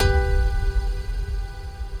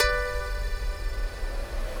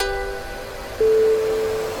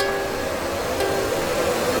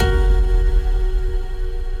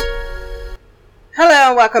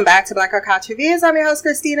welcome back to Black Girl Couch Reviews. I'm your host,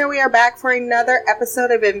 Christina. We are back for another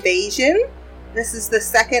episode of Invasion. This is the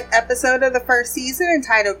second episode of the first season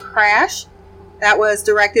entitled Crash. That was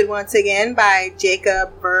directed once again by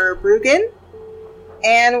Jacob Verbruggen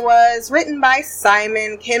and was written by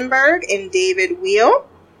Simon Kinberg and David Wheel.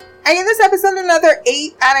 I give this episode another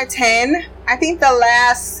 8 out of 10. I think the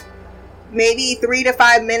last maybe 3 to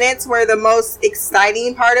 5 minutes were the most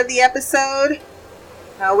exciting part of the episode.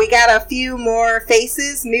 We got a few more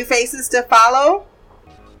faces, new faces to follow.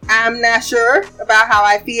 I'm not sure about how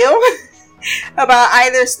I feel about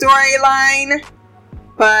either storyline,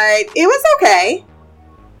 but it was okay.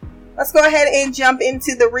 Let's go ahead and jump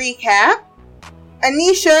into the recap.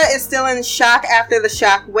 Anisha is still in shock after the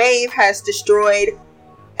shock wave has destroyed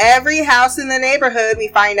every house in the neighborhood. We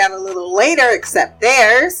find out a little later, except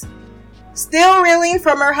theirs. Still reeling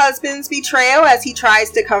from her husband's betrayal as he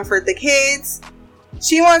tries to comfort the kids.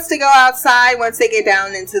 She wants to go outside once they get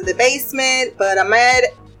down into the basement, but Ahmed,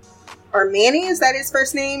 or Manny, is that his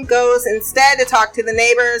first name, goes instead to talk to the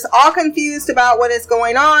neighbors, all confused about what is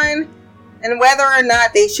going on and whether or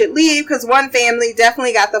not they should leave, because one family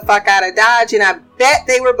definitely got the fuck out of Dodge, and I bet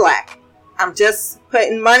they were black. I'm just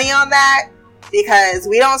putting money on that, because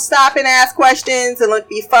we don't stop and ask questions and look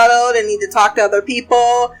befuddled and need to talk to other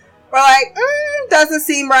people. We're like, doesn't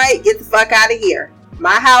seem right, get the fuck out of here.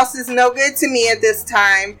 My house is no good to me at this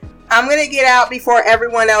time. I'm going to get out before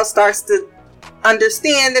everyone else starts to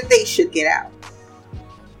understand that they should get out.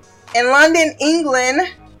 In London,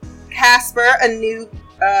 England, Casper, a new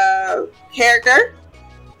character,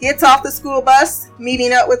 gets off the school bus,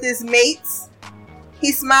 meeting up with his mates.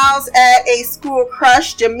 He smiles at a school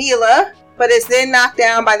crush, Jamila, but is then knocked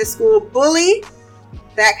down by the school bully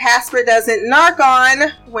that Casper doesn't narc on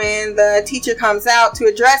when the teacher comes out to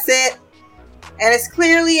address it. And is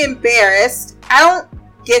clearly embarrassed. I don't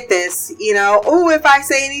get this, if I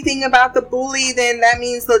say anything about the bully, then that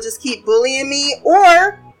means they'll just keep bullying me,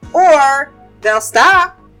 or they'll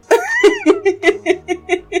stop.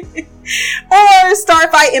 Or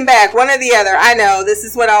start fighting back, one or the other. I know, this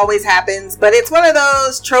is what always happens, but it's one of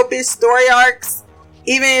those tropish story arcs,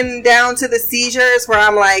 even down to the seizures, where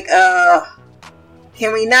I'm like,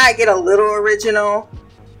 can we not get a little original?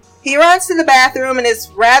 He runs to the bathroom and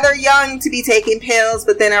is rather young to be taking pills,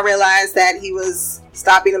 but then I realized that he was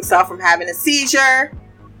stopping himself from having a seizure.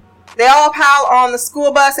 They all pile on the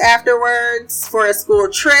school bus afterwards for a school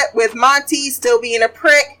trip, with Monty still being a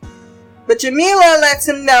prick. But Jamila lets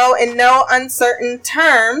him know in no uncertain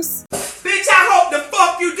terms. Bitch, I hope the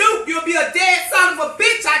fuck you do. You'll be a dead son of a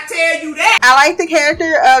bitch, I tell you that. I like the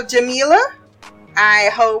character of Jamila.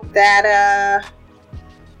 I hope that,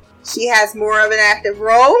 she has more of an active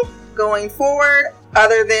role going forward,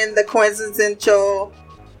 other than the quintessential,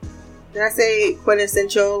 did I say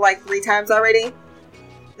quintessential like 3 times already?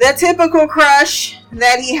 The typical crush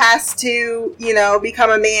that he has to,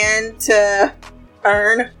 become a man to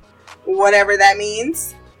earn, whatever that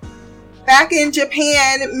means. Back in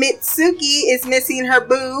Japan, Mitsuki is missing her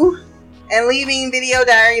boo and leaving video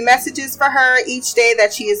diary messages for her each day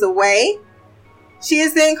that she is away. She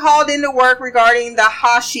is then called into work regarding the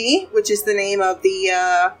Hashi, which is the name of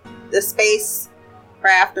the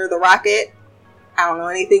spacecraft or the rocket. I don't know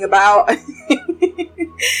anything about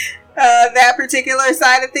that particular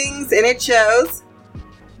side of things, and it shows.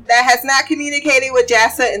 That has not communicated with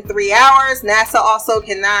JAXA in 3 hours. NASA also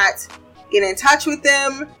cannot get in touch with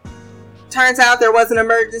them. Turns out there was an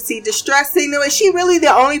emergency distress signal. Is she really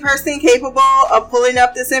the only person capable of pulling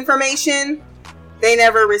up this information? They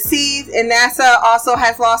never received, and NASA also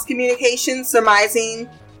has lost communication, surmising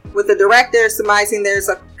with the director, surmising there's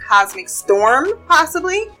a cosmic storm,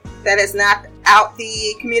 possibly, that has knocked out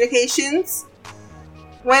the communications.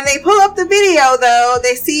 When they pull up the video, though,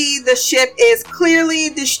 they see the ship is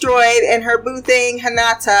clearly destroyed, and her boo thing,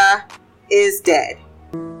 Hinata, is dead.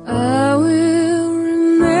 I will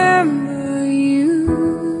remember you.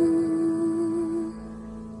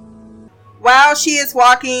 While she is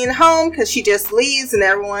walking home, because she just leaves and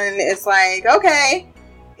everyone is like, okay,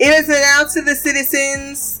 it is announced to the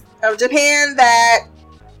citizens of Japan that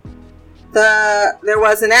there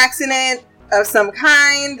was an accident of some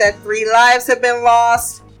kind, that 3 lives have been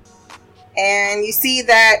lost, and you see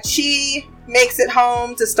that she makes it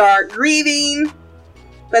home to start grieving,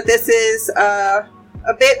 but this is a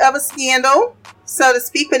bit of a scandal, so to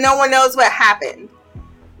speak, but no one knows what happened.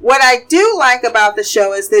 What I do like about the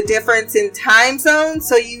show is the difference in time zones.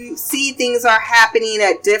 So you see things are happening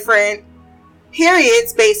at different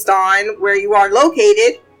periods based on where you are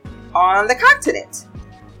located on the continent.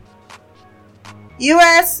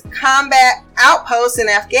 U.S. combat outpost in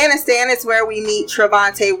Afghanistan is where we meet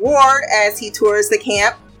Trevante Ward as he tours the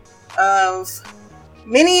camp of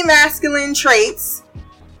many masculine traits.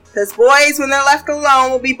 Because boys, when they're left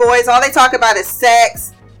alone, will be boys. All they talk about is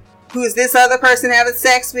sex. Who's this other person having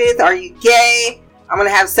sex with? Are you gay? I'm going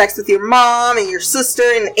to have sex with your mom and your sister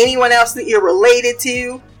and anyone else that you're related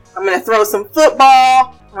to. I'm going to throw some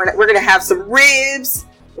football. We're going to have some ribs.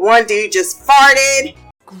 One dude just farted.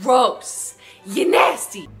 Gross. You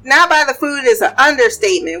nasty. Not by the food is an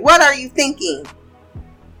understatement. What are you thinking?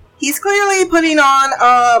 He's clearly putting on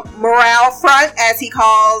a morale front, as he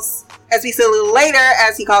calls, as we see a little later,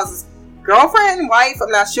 as he calls his girlfriend, wife,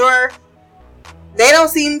 I'm not sure. They don't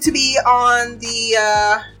seem to be on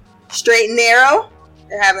the straight and narrow.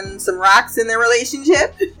 They're having some rocks in their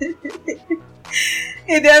relationship.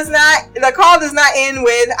 The call does not end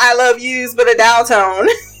with "I love yous," but a dial tone.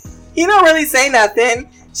 He don't really say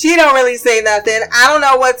nothing. She don't really say nothing. I don't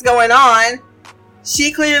know what's going on.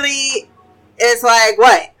 She clearly is like,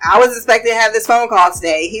 what? I was expecting to have this phone call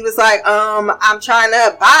today. He was like, I'm trying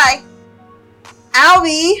to, bye.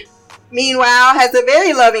 Albie, meanwhile, has a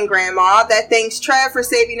very loving grandma that thanks Trev for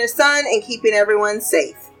saving her son and keeping everyone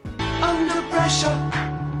safe. Under pressure.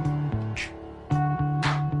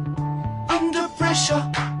 Under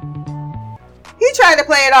pressure. He tried to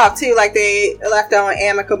play it off too, like they left on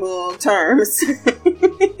amicable terms.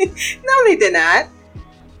 No, they did not.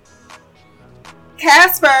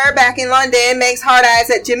 Casper, back in London, makes hard eyes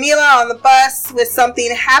at Jamila on the bus with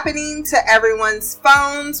something happening to everyone's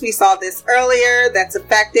phones. We saw this earlier. That's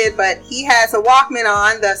affected, but he has a Walkman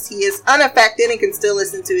on, thus he is unaffected and can still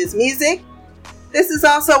listen to his music. This is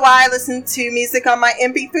also why I listen to music on my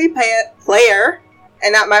MP3 player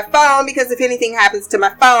and not my phone, because if anything happens to my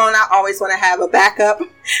phone, I always want to have a backup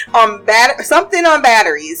on something on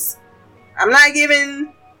batteries. I'm not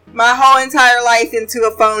giving my whole entire life into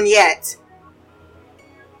a phone yet.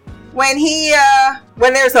 When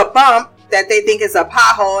there's a bump that they think is a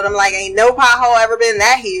pothole, and I'm like, ain't no pothole ever been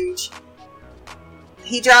that huge.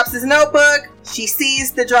 He drops his notebook. She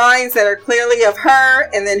sees the drawings that are clearly of her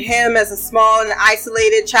and then him as a small and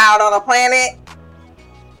isolated child on a planet.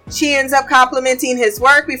 She ends up complimenting his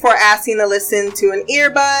work before asking to listen to an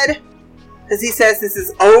earbud, because he says this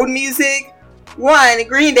is old music. One,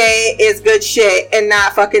 Green Day is good shit and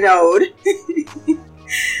not fucking old.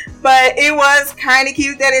 But it was kind of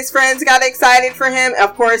cute that his friends got excited for him.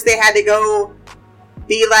 Of course, they had to go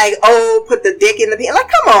be like, oh, put the dick in the pee. Like,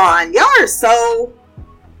 come on. Y'all are so...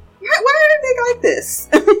 Why are they like this?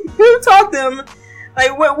 Who taught them?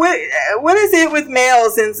 Like, what is it with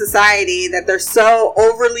males in society that they're so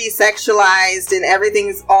overly sexualized and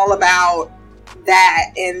everything's all about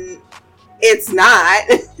that? And it's not.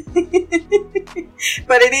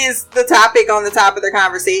 But it is the topic on the top of the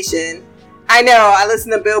conversation. I know, I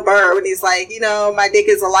listen to Bill Burr when he's like, my dick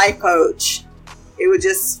is a life coach. It would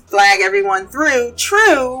just flag everyone through.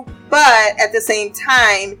 True, but at the same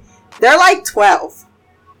time, they're like 12.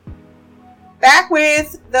 Back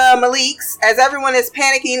with the Maliks, as everyone is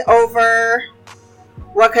panicking over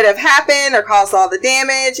what could have happened or caused all the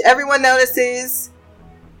damage, everyone notices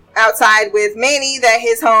outside with Manny that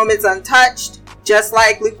his home is untouched, just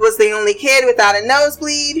like Luke was the only kid without a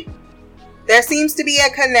nosebleed. There seems to be a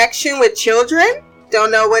connection with children.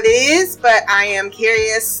 Don't know what it is, but I am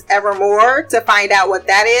curious ever more to find out what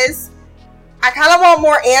that is. I kind of want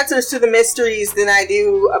more answers to the mysteries than I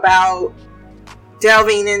do about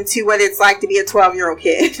delving into what it's like to be a 12-year-old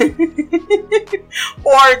kid.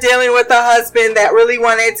 Or dealing with a husband that really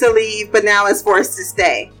wanted to leave but now is forced to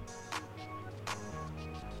stay.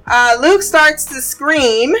 Luke starts to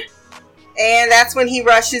scream, and that's when he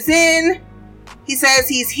rushes in. He says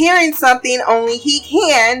he's hearing something only he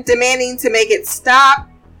can, demanding to make it stop.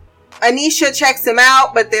 Anisha checks him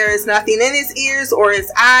out, but there is nothing in his ears or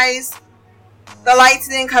his eyes. The lights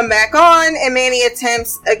then come back on, and Manny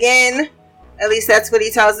attempts again, at least that's what he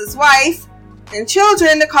tells his wife and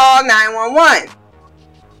children, to call 911.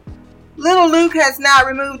 Little Luke has not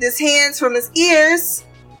removed his hands from his ears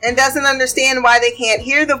and doesn't understand why they can't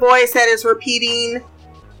hear the voice that is repeating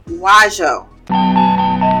Wajo.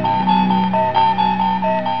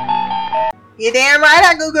 You damn right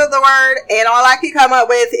I googled the word, and all I could come up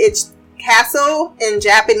with is castle in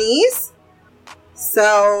Japanese.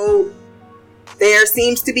 So there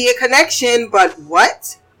seems to be a connection, but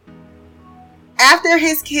what? After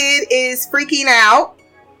his kid is freaking out,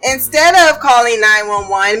 instead of calling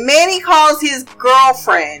 911, Manny calls his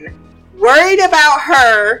girlfriend, worried about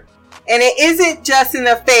her, and it isn't just an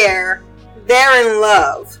affair, they're in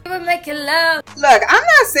love. We're making love. Look, I'm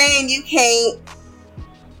not saying you can't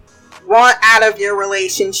want out of your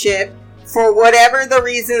relationship for whatever the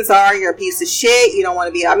reasons are, you're a piece of shit. You don't want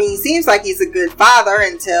to be, I mean, he seems like he's a good father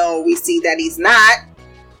until we see that he's not.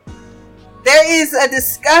 There is a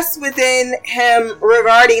disgust within him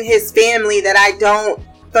regarding his family that I don't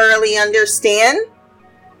thoroughly understand.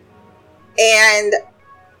 And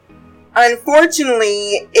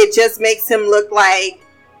unfortunately, it just makes him look like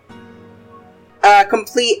a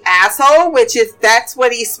complete asshole, which if that's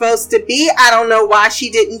what he's supposed to be, I don't know why she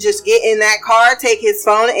didn't just get in that car, take his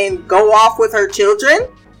phone, and go off with her children.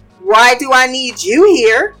 Why do I need you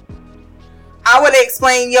here? I would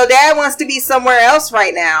explain, your dad wants to be somewhere else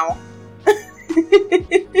right now.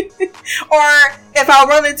 Or if I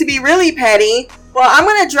wanted to be really petty, well, I'm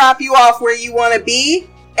going to drop you off where you want to be,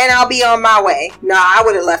 and I'll be on my way. Nah, I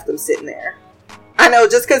would have left them sitting there. I know,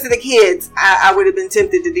 just because of the kids, I would have been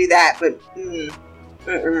tempted to do that, but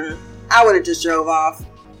I would have just drove off.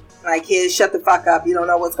 Like, kids, shut the fuck up. You don't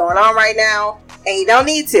know what's going on right now, and you don't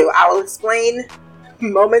need to. I will explain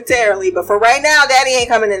momentarily, but for right now, Daddy ain't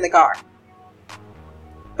coming in the car.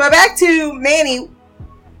 But back to Manny.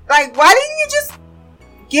 Like, why didn't you just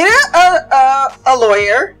get a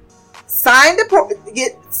lawyer,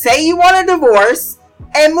 say you want a divorce,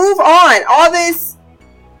 and move on? All this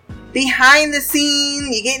behind the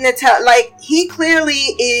scene, you getting to tell, like, he clearly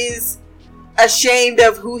is ashamed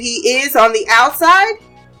of who he is on the outside,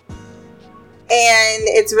 and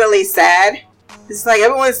it's really sad. It's like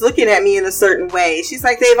everyone's looking at me in a certain way. She's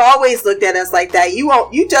like, they've always looked at us like that.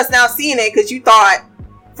 You just now seen it because you thought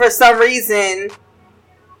for some reason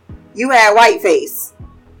you had white face.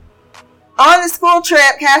 On the school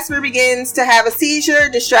trip, Casper begins to have a seizure,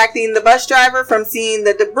 distracting the bus driver from seeing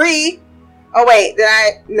the debris. Oh wait,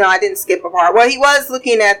 I didn't skip a part. Well, he was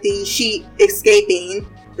looking at the sheep escaping,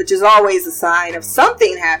 which is always a sign of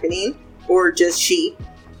something happening, or just sheep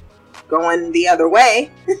going the other way.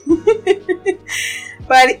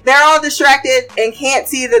 But they're all distracted and can't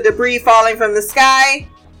see the debris falling from the sky,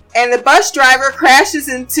 and the bus driver crashes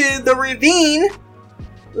into the ravine.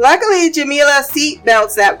 Luckily, Jamila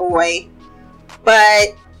seatbelts that boy.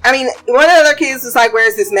 But, I mean, one of the other kids was like,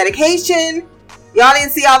 where's this medication? Y'all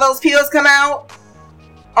didn't see all those pills come out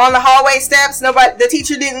on the hallway steps? The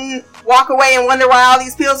teacher didn't walk away and wonder why all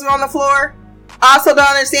these pills were on the floor? I also don't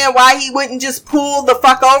understand why he wouldn't just pull the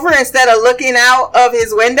fuck over instead of looking out of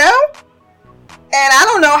his window. And I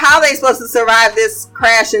don't know how they're supposed to survive this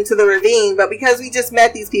crash into the ravine, but because we just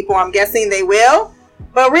met these people, I'm guessing they will.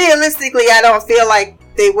 But realistically, I don't feel like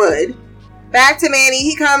they would. Back to Manny,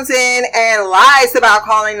 he comes in and lies about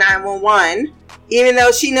calling 911, even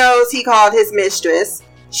though she knows he called his mistress.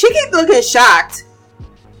 She keeps looking shocked.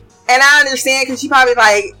 And I understand, because she probably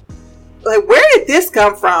like, where did this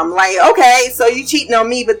come from? Like, okay, so you cheating on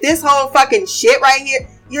me, but this whole fucking shit right here,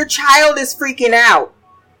 your child is freaking out.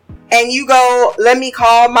 And you go, let me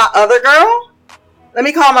call my other girl? Let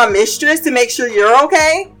me call my mistress to make sure you're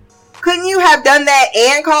okay? Couldn't you have done that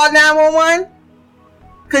and called 911?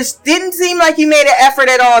 Because didn't seem like you made an effort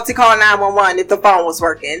at all to call 911 if the phone was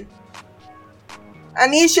working.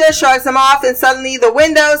 Anisha shrugs him off, and suddenly the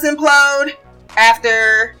windows implode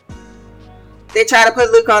after they try to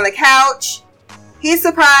put Luke on the couch. He's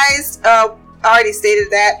surprised. I already stated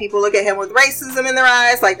that. People look at him with racism in their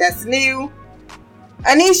eyes, like that's new.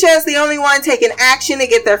 Anisha is the only one taking action to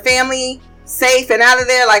get their family safe and out of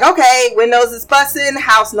there. Like, okay, windows is busting,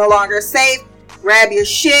 house no longer safe. Grab your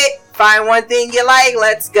shit, find one thing you like,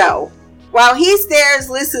 let's go. While he stares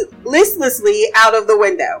listlessly out of the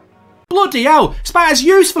window. Bloody hell, it's about as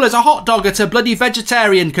useful as a hot dog at a bloody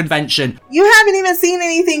vegetarian convention. You haven't even seen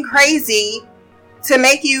anything crazy to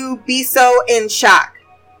make you be so in shock.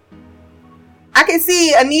 I can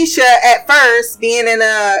see Anisha at first being in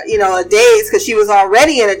a daze, because she was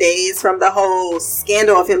already in a daze from the whole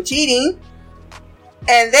scandal of him cheating.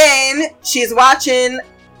 And then she's watching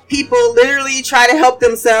people literally try to help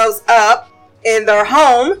themselves up in their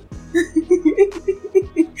home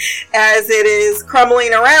as it is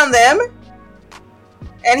crumbling around them.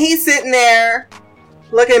 And he's sitting there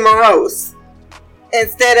looking morose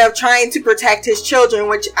instead of trying to protect his children,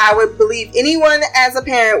 which I would believe anyone as a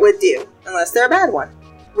parent would do, unless they're a bad one,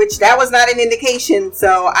 which that was not an indication,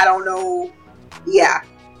 so I don't know. Yeah.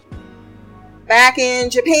 Back in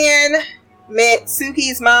Japan,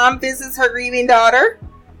 Mitsuki's mom visits her grieving daughter,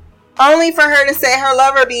 only for her to say her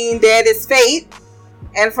lover being dead is fate,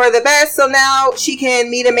 and for the best, so now she can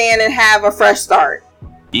meet a man and have a fresh start.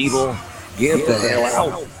 Evil, get the hell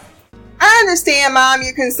out. I understand, Mom,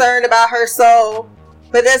 you're concerned about her soul,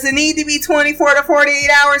 but does it need to be 24 to 48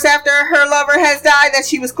 hours after her lover has died that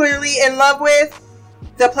she was clearly in love with?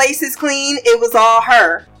 The place is clean, it was all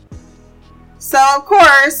her. So, of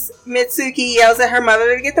course, Mitsuki yells at her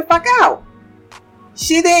mother to get the fuck out.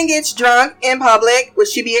 She then gets drunk in public, which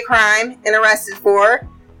should be a crime, and arrested for.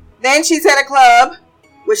 Then she's at a club,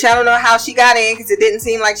 which I don't know how she got in because it didn't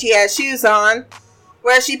seem like she had shoes on,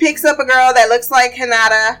 where she picks up a girl that looks like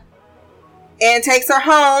Hinata and takes her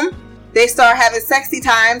home. They start having sexy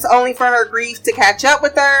times, only for her grief to catch up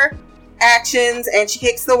with her actions, and she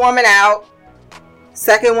kicks the woman out.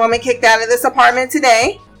 Second woman kicked out of this apartment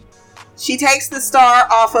today. She takes the star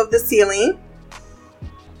off of the ceiling.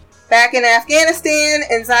 Back in Afghanistan,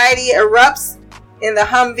 anxiety erupts in the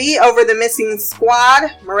Humvee over the missing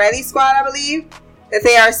squad, Moretti squad, I believe, that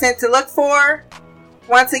they are sent to look for.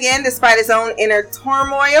 Once again, despite his own inner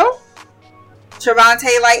turmoil,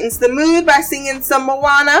 Trevante lightens the mood by singing some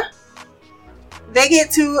Moana. They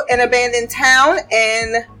get to an abandoned town,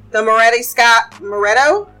 and the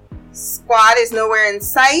Moretto squad is nowhere in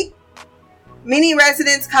sight. Many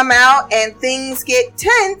residents come out, and things get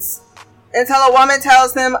tense until a woman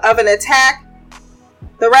tells them of an attack.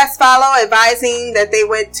 The rest follow, advising that they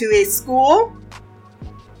went to a school.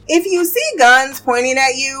 If you see guns pointing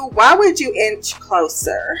at you, why would you inch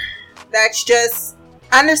closer? That's just...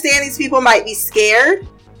 I understand these people might be scared,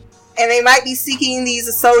 and they might be seeking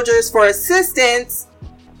these soldiers for assistance,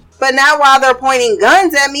 but not while they're pointing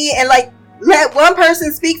guns at me and, like, let one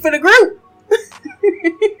person speak for the group.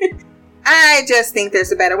 I just think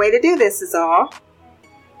there's a better way to do this is all.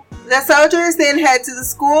 The soldiers then head to the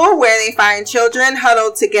school where they find children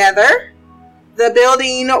huddled together. The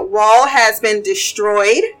building wall has been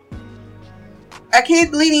destroyed. A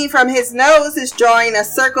kid bleeding from his nose is drawing a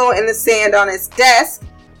circle in the sand on his desk.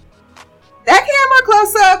 That camera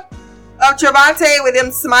close-up of Trevante with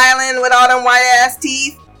him smiling with all them white-ass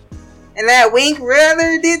teeth, and that wink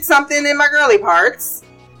really did something in my girly parts.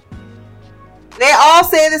 They all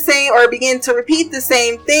say the same or begin to repeat the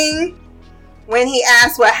same thing. When he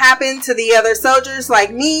asks what happened to the other soldiers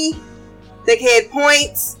like me, the kid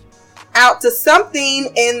points out to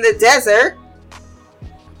something in the desert.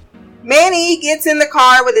 Manny gets in the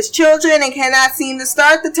car with his children and cannot seem to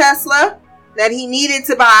start the Tesla that he needed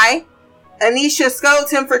to buy. Anisha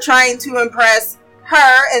scolds him for trying to impress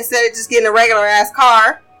her instead of just getting a regular ass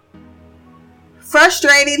car.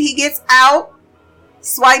 Frustrated, he gets out,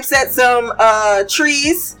 swipes at some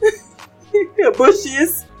trees,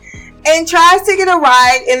 bushes, and tries to get a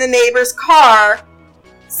ride in the neighbor's car,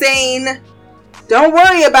 saying, "Don't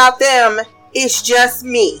worry about them, it's just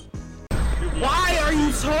me." Why are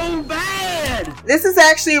you so bad? This is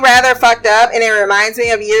actually rather fucked up, and it reminds me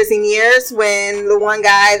of years and years when the one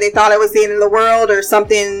guy, they thought it was the end of the world or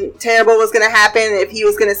something terrible was going to happen. If he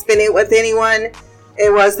was going to spend it with anyone,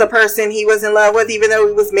 it was the person he was in love with, even though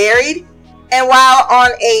he was married. And while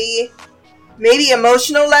on a maybe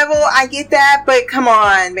emotional level, I get that, but come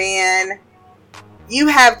on, man. You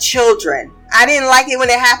have children. I didn't like it when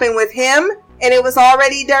it happened with him, and it was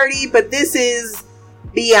already dirty, but this is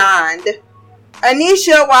beyond.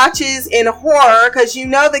 Anisha watches in horror, because you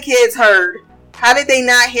know the kids heard. How did they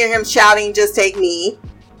not hear him shouting, "Just take me"?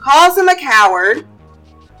 Calls him a coward.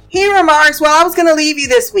 He remarks, "Well, I was going to leave you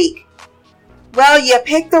this week." Well, you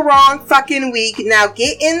picked the wrong fucking week. Now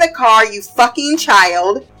get in the car, you fucking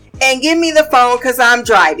child, and give me the phone because I'm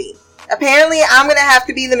driving. Apparently, I'm going to have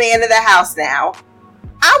to be the man of the house now.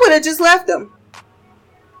 I would have just left him.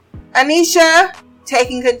 Anisha,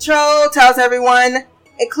 taking control, tells everyone,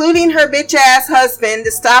 including her bitch-ass husband,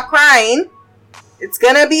 to stop crying. It's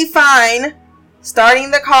going to be fine. Starting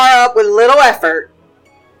the car up with little effort.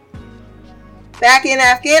 Back in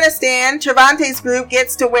Afghanistan, Trevante's group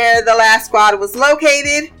gets to where the last squad was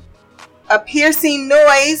located. A piercing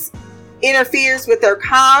noise interferes with their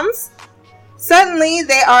comms. Suddenly,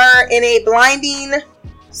 they are in a blinding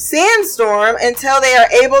sandstorm until they are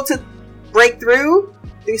able to break through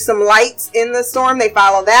some lights in the storm. They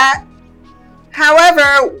follow that.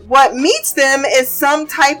 However, what meets them is some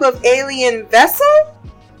type of alien vessel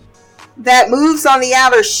that moves on the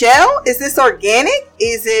outer shell. Is this organic?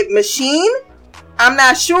 Is it machine? I'm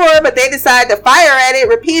not sure, but they decide to fire at it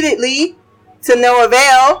repeatedly to no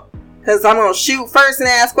avail, because I'm going to shoot first and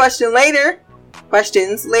ask questions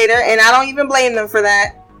later, and I don't even blame them for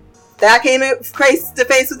that. If I came face to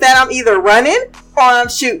face with that, I'm either running or I'm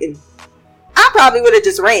shooting. I probably would have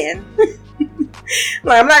just ran.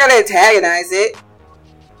 Like, I'm not going to antagonize it.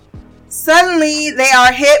 Suddenly, they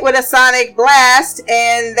are hit with a sonic blast,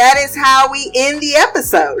 and that is how we end the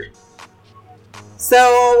episode.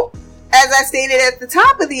 So, as I stated at the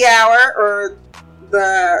top of the hour, or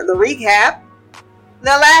the recap, the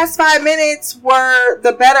last 5 minutes were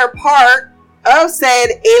the better part of said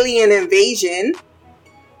alien invasion.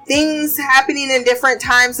 Things happening in different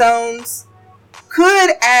time zones, could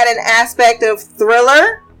add an aspect of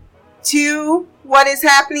thriller to what is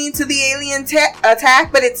happening to the alien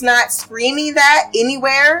attack, but it's not screaming that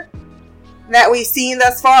anywhere that we've seen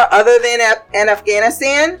thus far other than in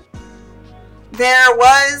Afghanistan. There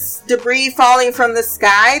was debris falling from the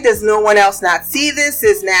sky. Does no one else not see this?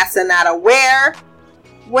 Is NASA not aware?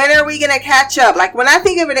 When are we going to catch up? Like, when I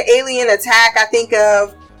think of an alien attack, I think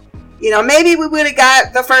of, maybe we would have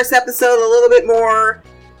got the first episode a little bit more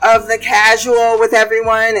of the casual with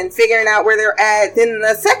everyone and figuring out where they're at. Then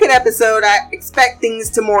the second episode, I expect things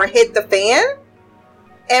to more hit the fan.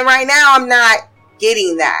 And right now, I'm not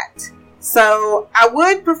getting that. So I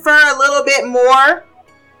would prefer a little bit more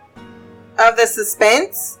of the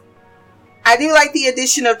suspense. I do like the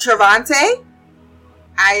addition of Trevante.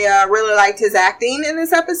 I really liked his acting in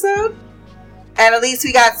this episode. And at least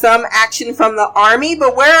we got some action from the army.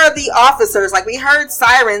 But where are the officers? Like, we heard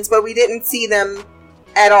sirens, but we didn't see them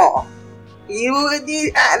at all.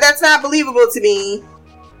 That's not believable to me.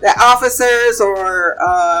 That officers or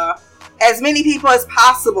as many people as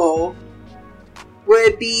possible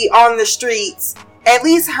would be on the streets, at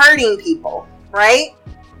least hurting people, right?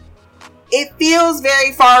 It feels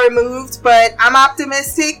very far removed, but I'm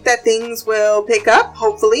optimistic that things will pick up,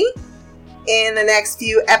 hopefully, in the next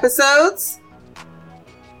few episodes.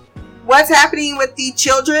 What's happening with the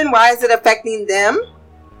children? Why is it affecting them?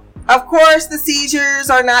 Of course, the seizures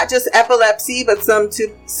are not just epilepsy, but some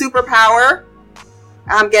superpower,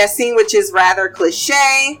 I'm guessing, which is rather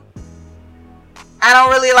cliche. I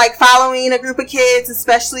don't really like following a group of kids,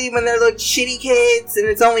 especially when they're like shitty kids and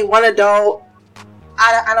it's only one adult.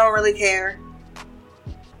 I don't really care.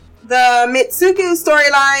 The Mitsuko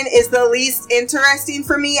storyline is the least interesting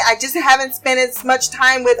for me. I just haven't spent as much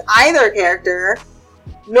time with either character,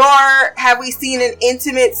 nor have we seen an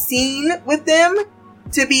intimate scene with them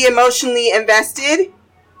to be emotionally invested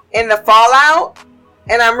in the fallout.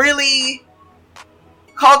 And I'm really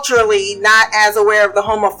culturally not as aware of the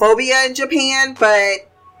homophobia in Japan, but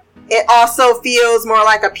it also feels more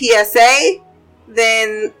like a PSA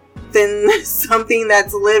than something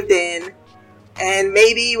that's lived in. And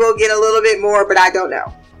maybe we'll get a little bit more, but I don't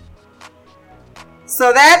know.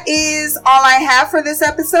 So that is all I have for this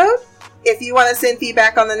episode. If you want to send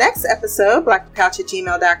feedback on the next episode,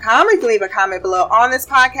 blackcouch@gmail.com, or you can leave a comment below on this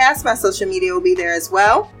podcast. My social media will be there as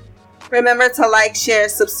well. Remember to like, share,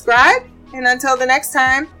 subscribe. And until the next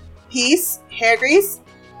time, peace, hair grease,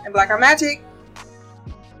 and black art magic.